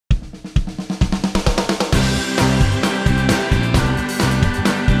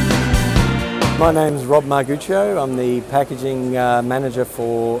My name's Rob Marguccio. I'm the packaging manager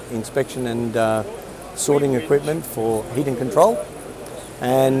for inspection and sorting equipment for heat and control.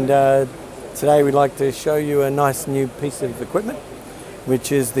 And today we'd like to show you a nice new piece of equipment,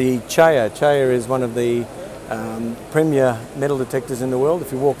 which is the CEIA. CEIA is one of the premier metal detectors in the world.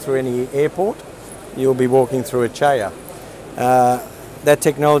 If you walk through any airport, you'll be walking through a CEIA. That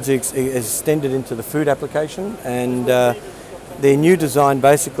technology is extended into the food application, and their new design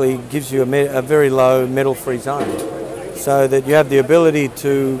basically gives you a very low metal-free zone, so that you have the ability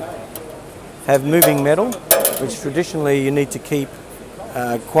to have moving metal, which traditionally you need to keep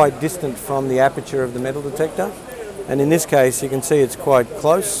quite distant from the aperture of the metal detector. And in this case, you can see it's quite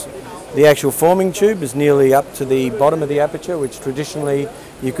close. The actual forming tube is nearly up to the bottom of the aperture, which traditionally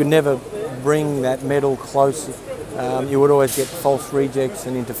you could never bring that metal close. You would always get false rejects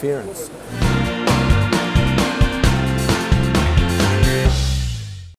and interference.